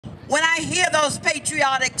When I hear those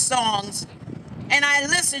patriotic songs and I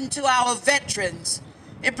listen to our veterans,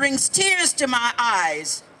 it brings tears to my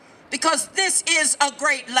eyes because this is a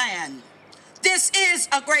great land. This is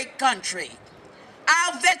a great country.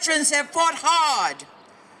 Our veterans have fought hard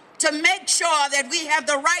to make sure that we have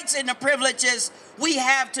the rights and the privileges we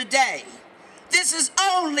have today. This is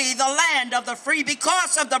only the land of the free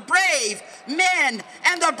because of the brave men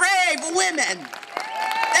and the brave women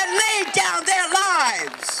that laid down their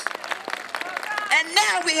lives. And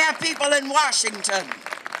now we have people in Washington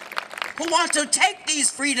who want to take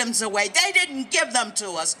these freedoms away. They didn't give them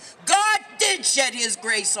to us. God did shed his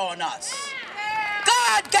grace on us.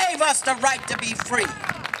 God gave us the right to be free.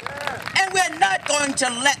 And we're not going to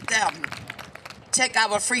let them take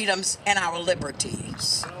our freedoms and our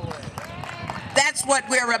liberties. That's what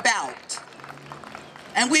we're about.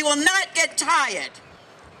 And we will not get tired.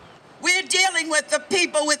 We're dealing with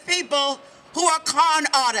people who are con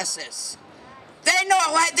artists. They know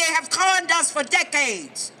they have conned us for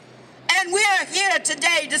decades. And we're here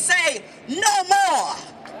today to say, no more.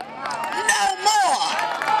 No more.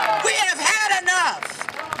 We have had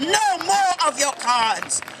enough. No more of your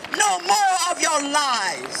cons. No more of your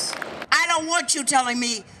lies. I don't want you telling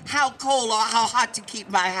me how cold or how hot to keep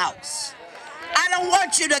my house. I don't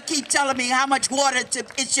want you to keep telling me how much water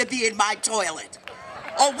it should be in my toilet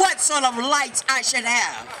or what sort of lights I should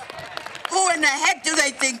have. Who in the heck do they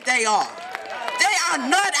think they are? They are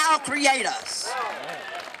not our creators.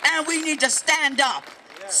 And we need to stand up,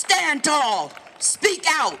 stand tall, speak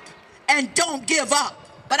out, and don't give up.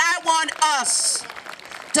 But I want us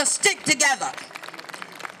to stick together.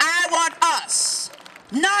 I want us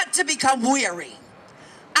not to become weary.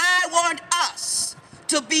 I want us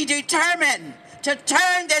to be determined to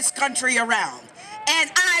turn this country around.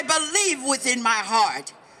 And I believe within my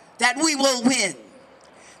heart that we will win.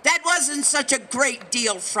 That wasn't such a great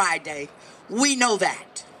deal Friday. We know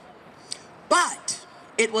that. But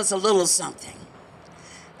it was a little something.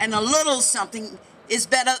 And a little something is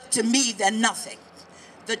better to me than nothing.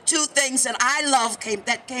 The two things that I love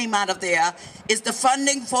that came out of there is the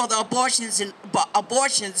funding for the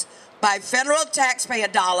abortions by federal taxpayer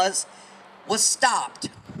dollars was stopped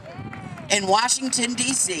in Washington,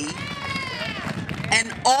 D.C.,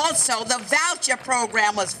 and also the voucher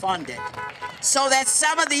program was funded so that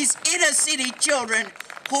some of these inner city children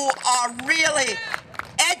who are really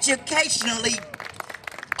educationally,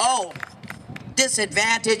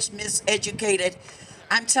 disadvantaged, miseducated.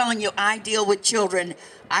 I'm telling you, I deal with children.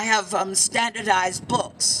 I have standardized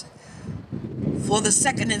books for the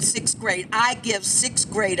 2nd and 6th grade. I give 6th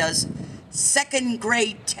graders 2nd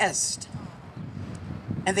grade tests,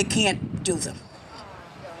 and they can't do them.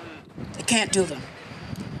 They can't do them.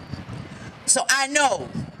 So I know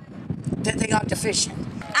that they are deficient.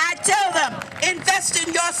 I tell them, invest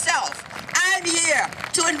in yourself. I'm here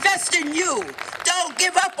to invest in you. Don't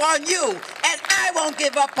give up on you, and I won't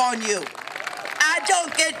give up on you. I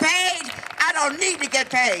don't get paid. I don't need to get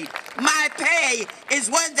paid. My pay is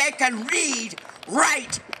when they can read,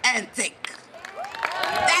 write, and think.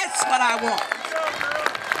 That's what I want.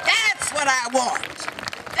 That's what I want.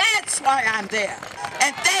 That's why I'm there.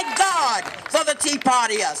 And thank God for the Tea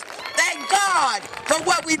Partiers. Thank God for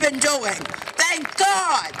what we've been doing. Thank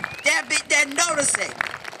God they're noticing.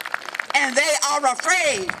 And they are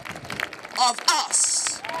afraid of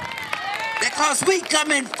us. Because we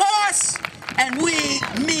come in force and we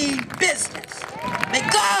mean business. May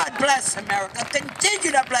God bless America.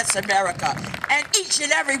 Continue to bless America. And each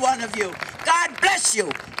and every one of you. God bless you.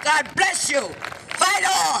 God bless you. Fight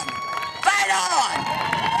on. Fight on.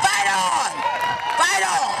 Fight on.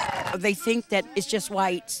 Fight on. They think that it's just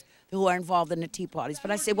whites who are involved in the Tea Parties.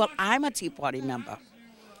 But I say, well, I'm a Tea Party member.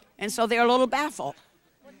 And so they're a little baffled.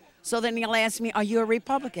 So then they'll ask me, are you a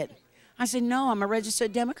Republican? I said, no, I'm a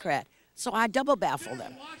registered Democrat. So I double baffle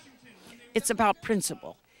them. It's about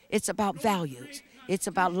principle. It's about values. It's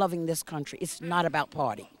about loving this country. It's not about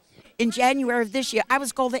party. In January of this year, I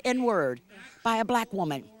was called the N-word by a black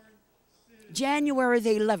woman. January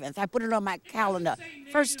the 11th, I put it on my calendar.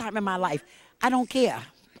 First time in my life. I don't care.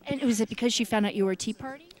 And was it because she found out you were a Tea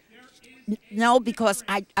Party? No, because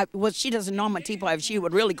well, she doesn't know I'm a Tea Party. She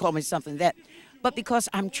would really call me something that. But because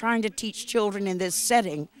I'm trying to teach children in this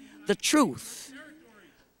setting the truth.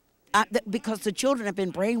 Because the children have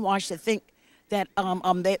been brainwashed to think that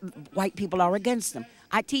white people are against them.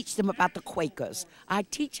 I teach them about the Quakers. I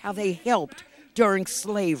teach how they helped during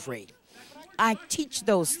slavery. I teach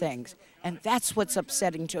those things. And that's what's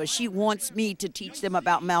upsetting to her. She wants me to teach them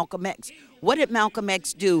about Malcolm X. What did Malcolm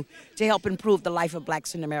X do to help improve the life of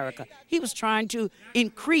blacks in America? He was trying to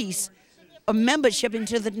increase a membership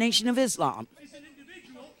into the Nation of Islam.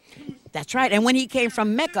 That's right. And when he came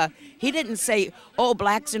from Mecca, he didn't say, oh,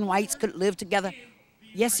 blacks and whites could live together.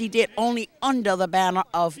 Yes, he did, only under the banner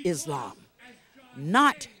of Islam,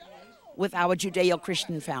 not with our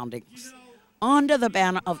Judeo-Christian foundings, under the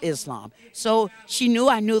banner of Islam. So she knew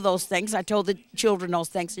I knew those things. I told the children those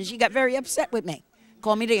things, and she got very upset with me.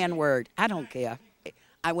 Call me the N-word. I don't care.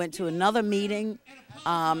 I went to another meeting.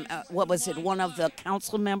 What was it? One of the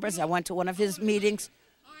council members, I went to one of his meetings.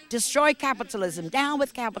 Destroy capitalism, down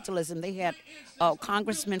with capitalism. They had a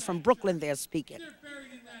congressman from Brooklyn there speaking.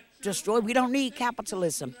 Destroy, we don't need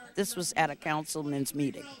capitalism. This was at a councilman's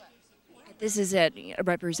meeting. This is a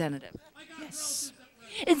representative. Yes.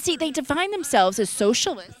 And see, they define themselves as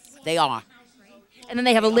socialists. They are. And then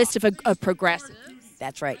they have a list of progressives.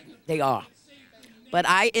 That's right, they are. But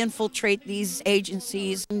I infiltrate these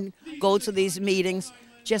agencies and go to these meetings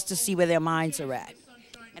just to see where their minds are at.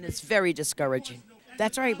 And it's very discouraging.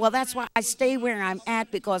 That's right. Well, that's why I stay where I'm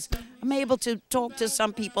at, because I'm able to talk to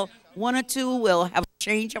some people. One or two will have a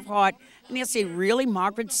change of heart, and they'll say, really,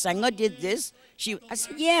 Margaret Sanger did this? I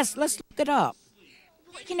said, yes, let's look it up.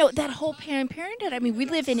 You know, that whole Planned Parenthood, I mean, we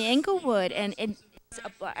live in Englewood, and it's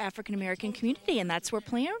an African-American community, and that's where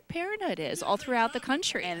Planned Parenthood is, all throughout the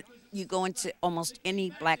country. And you go into almost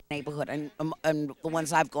any black neighborhood, and the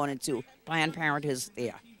ones I've gone into, Planned Parenthood is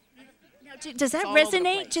there. Now, does that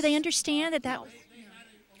resonate? Do they understand that?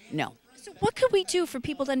 No. So what could we do for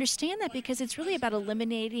people to understand that? Because it's really about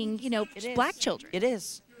eliminating, you know, black children. It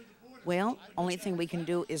is. Well, only thing we can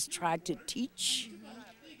do is try to teach,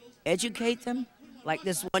 educate them. Like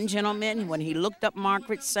this one gentleman, when he looked up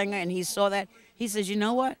Margaret Sanger and he saw that, he says, you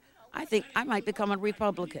know what? I think I might become a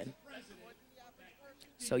Republican.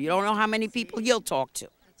 So you don't know how many people you'll talk to.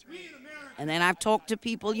 And then I've talked to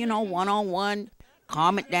people, you know, one-on-one,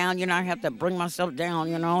 calm it down, you know, I have to bring myself down,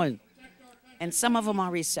 you know, and some of them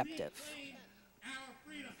are receptive.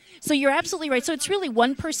 So you're absolutely right. So it's really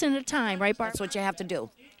one person at a time, right, Barbara? That's what you have to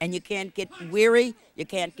do. And you can't get weary, you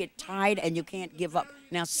can't get tired, and you can't give up.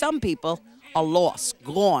 Now, some people are lost,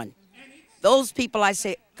 gone. Those people, I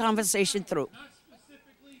say, conversation through.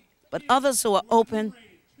 But others who are open,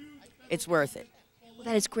 it's worth it. Well,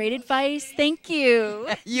 that is great advice. Thank you.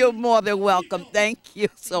 You're more than welcome. Thank you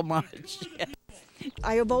so much.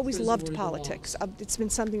 I have always loved politics. It's been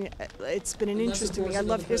something, it's been an interest to me. I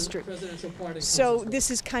love history. So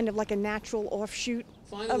this is kind of like a natural offshoot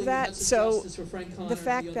of that. So the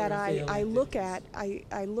fact that I look at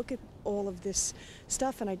all of this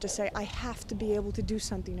stuff and I just say, I have to be able to do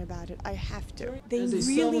something about it. I have to. They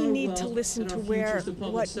really need to listen to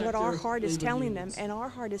what our heart is telling them, and our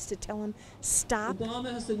heart is to tell them, stop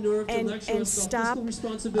and stop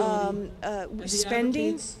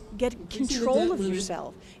spending, get control of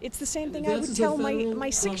yourself. It's the same thing I would tell my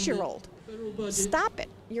 6-year-old. Stop it.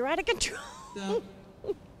 You're out of control.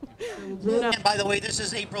 And by the way, this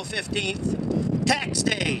is April 15th, Tax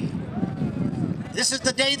Day. This is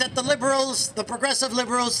the day that the liberals, the progressive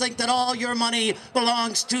liberals, think that all your money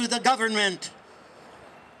belongs to the government.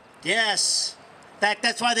 Yes. In fact,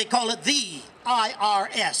 that's why they call it the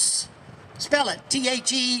IRS. Spell it,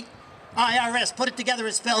 T-H-E-I-R-S. Put it together,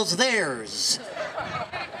 it spells theirs.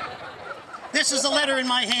 This is a letter in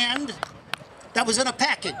my hand that was in a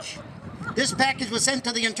package. This package was sent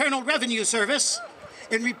to the Internal Revenue Service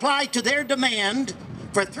in reply to their demand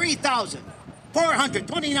for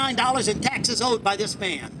 $3,429 in taxes owed by this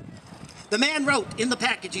man. The man wrote in the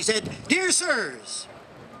package, he said, "Dear sirs,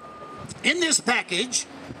 in this package,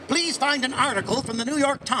 please find an article from the New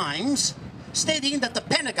York Times stating that the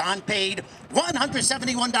Pentagon paid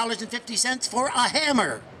 $171.50 for a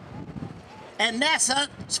hammer, and NASA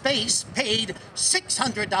Space paid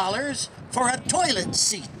 $600 for a toilet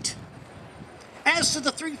seat. As to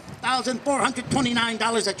the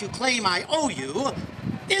 $3,429 that you claim I owe you,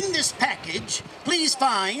 in this package, please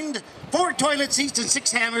find 4 toilet seats and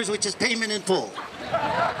 6 hammers, which is payment in full."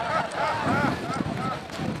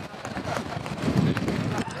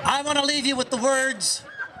 I want to leave you with the words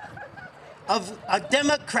of a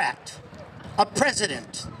Democrat, a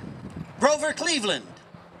president, Grover Cleveland,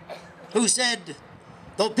 who said,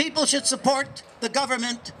 "Though people should support the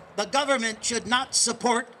government should not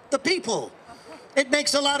support the people." It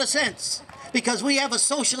makes a lot of sense, because we have a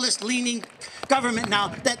socialist-leaning government now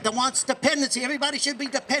that wants dependency. Everybody should be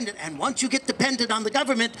dependent, and once you get dependent on the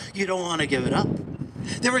government, you don't want to give it up.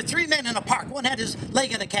 There were 3 men in a park. One had his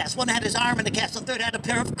leg in a cast, one had his arm in a cast, the third had a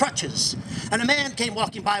pair of crutches. And a man came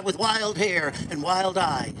walking by with wild hair and wild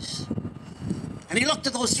eyes. And he looked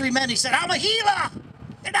at those 3 men, he said, "I'm a healer,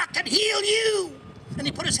 and I can heal you." And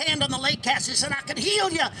he put his hand on the leg cast, he said, "I can heal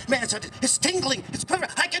you." Man said, "It's tingling, it's quivering,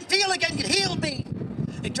 I can feel again, you healed me."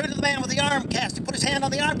 He turned to the man with the arm cast. He put his hand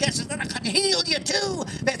on the arm cast and said, I can heal you too.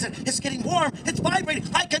 Man said, it's getting warm. It's vibrating.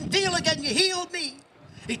 I can feel again. You healed me.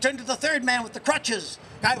 He turned to the third man with the crutches.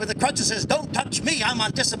 Guy with the crutches says, don't touch me. I'm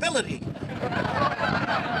on disability.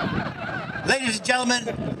 Ladies and gentlemen,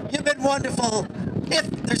 you've been wonderful. If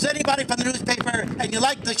there's anybody from the newspaper and you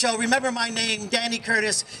like the show, remember my name, Danny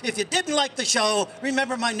Curtis. If you didn't like the show,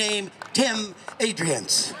 remember my name, Tim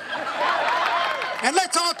Adrians. And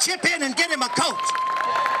let's all chip in and get him a coat.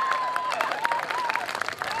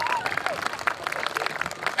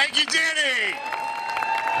 Thank you, Danny.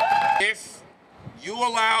 If you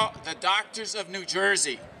allow the doctors of New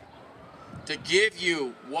Jersey to give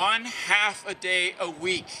you 1/2 a day a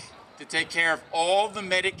week to take care of all the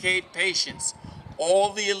Medicaid patients,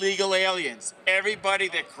 all the illegal aliens, everybody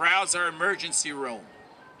that crowds our emergency room,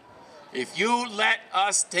 if you let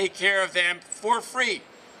us take care of them for free,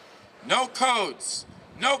 no codes,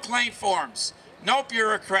 no claim forms, no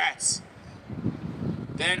bureaucrats,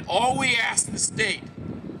 then all we ask the state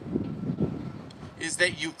is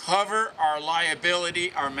that you cover our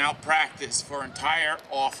liability, our malpractice for entire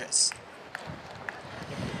office.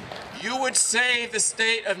 You would save the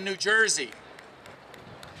state of New Jersey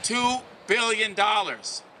 $2 billion.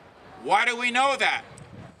 Why do we know that?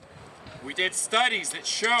 We did studies that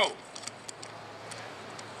show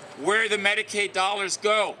where the Medicaid dollars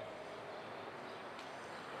go.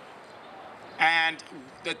 And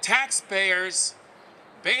the taxpayers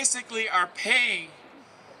basically are paying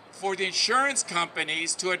for the insurance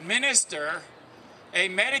companies to administer a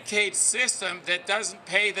Medicaid system that doesn't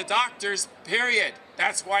pay the doctors, period.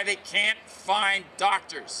 That's why they can't find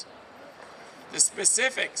doctors. The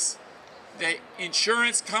specifics, the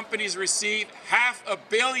insurance companies receive $500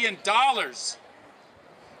 million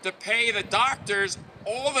to pay the doctors,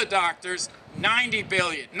 all the doctors, 90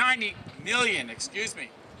 million, excuse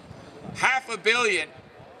me. $500 million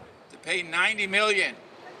to pay 90 million.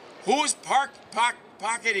 Who's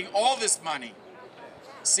pocketing all this money?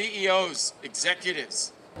 CEOs,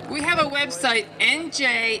 executives. We have a website,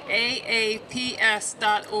 njaaps.org,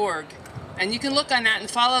 and you can look on that and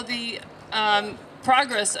follow the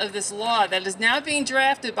progress of this law that is now being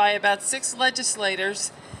drafted by about 6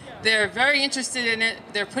 legislators. They're very interested in it.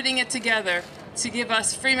 They're putting it together to give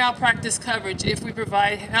us free malpractice coverage if we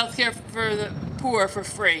provide health care for the poor for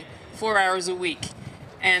free, 4 hours a week.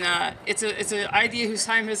 And it's an idea whose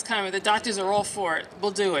time has come. The doctors are all for it.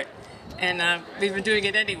 We'll do it. And we've been doing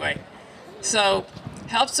it anyway. So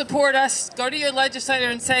help support us. Go to your legislator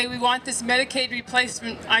and say, we want this Medicaid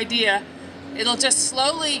replacement idea. It'll just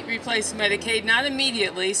slowly replace Medicaid, not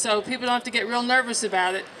immediately, so people don't have to get real nervous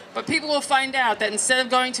about it. But people will find out that instead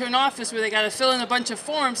of going to an office where they got to fill in a bunch of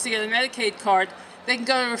forms to get a Medicaid card, they can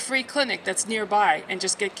go to a free clinic that's nearby and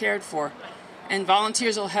just get cared for. And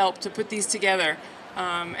volunteers will help to put these together.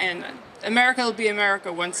 And America will be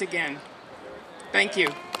America once again. Thank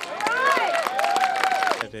you.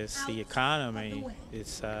 The economy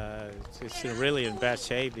is really in bad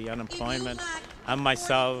shape. The unemployment. I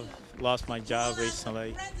myself lost my job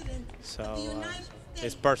recently, so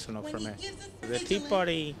it's personal for me. The Tea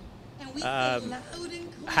Party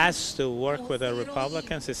has to work with the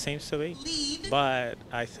Republicans, it seems to be, but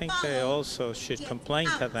I think they also should complain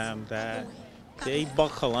to them that they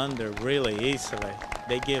buckle under really easily.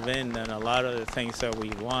 They give in on a lot of the things that we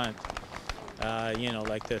want. You know,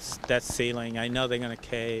 like this debt ceiling. I know they're going to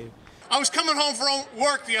cave. I was coming home from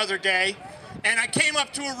work the other day, and I came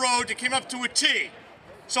up to a road that came up to a T.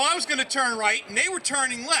 So I was going to turn right, and they were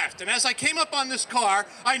turning left. And as I came up on this car,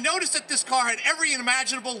 I noticed that this car had every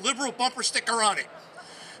imaginable liberal bumper sticker on it.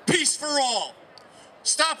 Peace for all.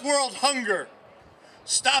 Stop world hunger.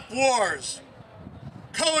 Stop wars.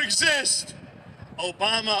 Coexist.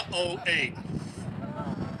 Obama 08.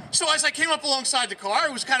 So as I came up alongside the car,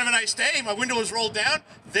 it was kind of a nice day. My window was rolled down.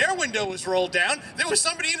 Their window was rolled down. There was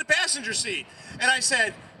somebody in the passenger seat. And I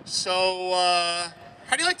said, so,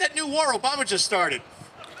 how do you like that new war Obama just started?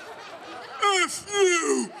 F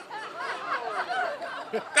you!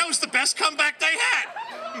 That was the best comeback they had.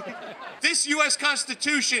 This U.S.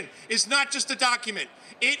 Constitution is not just a document.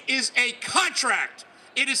 It is a contract.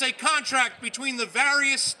 It is a contract between the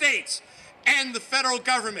various states and the federal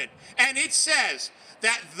government. And it says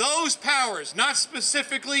that those powers not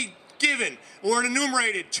specifically given or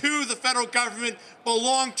enumerated to the federal government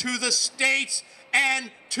belong to the states and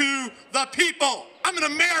to the people. I'm an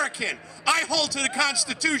American. I hold to the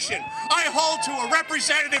Constitution. I hold to a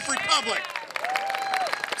representative republic.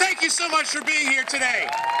 Thank you so much for being here today.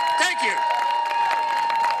 Thank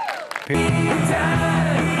you.